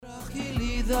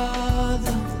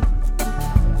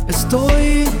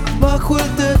Estoy bajo el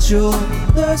techo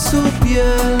de su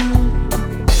piel.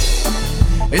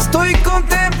 Estoy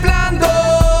contemplando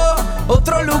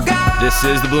otro lugar. This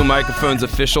is the Blue Microphone's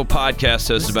official podcast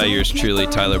hosted by yours truly,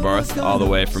 Tyler Barth, all the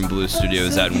way from Blue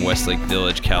Studios out in Westlake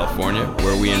Village, California,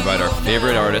 where we invite our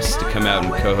favorite artists to come out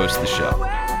and co-host the show.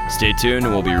 Stay tuned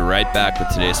and we'll be right back with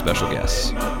today's special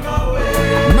guests.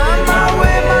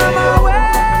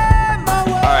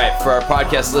 Alright, for our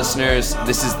podcast listeners,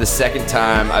 this is the second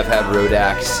time I've had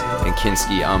Rodax and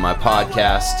Kinski on my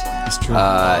podcast. That's true.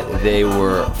 They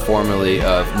were formerly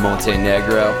of Monte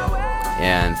Negro.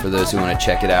 And for those who want to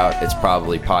check it out, it's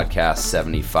probably podcast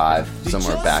 75,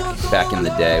 somewhere back in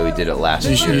the day. We did it last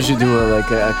year. You should do a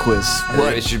quiz.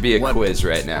 It should be a quiz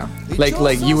right now.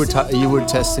 Like you were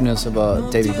testing us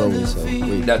about David Bowie, so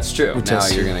that's true. Now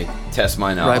you're gonna test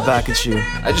my knowledge. Right back at you.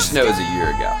 I just know it was a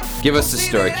year ago. Give us the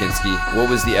story, Kinski. What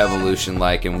was the evolution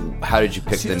like, and how did you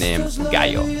pick the name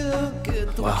Gallo?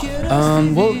 Wow.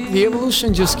 Well, the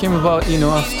evolution just came about,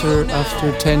 after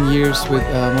 10 years with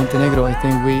Monte Negro. I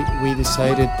think we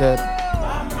decided that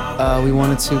we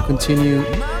wanted to continue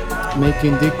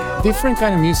making different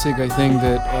kind of music. I think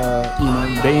that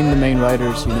being the main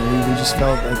writers, we just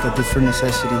felt like a different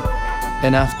necessity.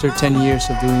 And after 10 years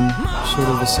of doing sort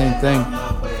of the same thing,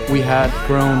 we had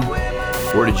grown.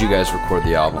 Where did you guys record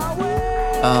the album?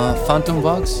 Phantom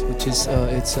Box, which is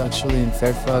it's actually in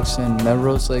Fairfax and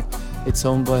Melrose. It's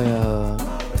owned by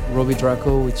Robbie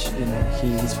Draco, which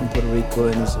he's from Puerto Rico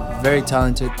and he's a very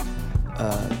talented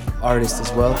artist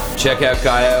as well. Check out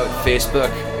Gallo at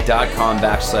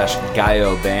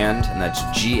facebook.com/Gallo Band, and that's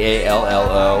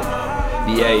GALLO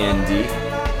BAND.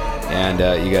 And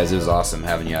you guys, it was awesome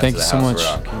having you out to the House of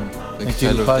Rock. Thank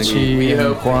you to Pachi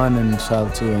and Juan and Sal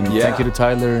too, and thank you to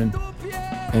Tyler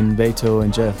and Beto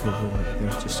and Jeff.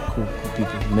 They're just cool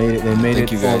people. They made it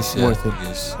all worth it.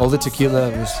 Yes. All the tequila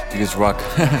was. You guys rock.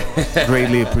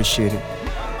 Greatly appreciated.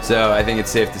 So I think it's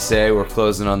safe to say we're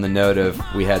closing on the note of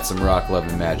we had some rock, love,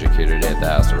 and magic here today at the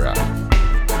House of Rock.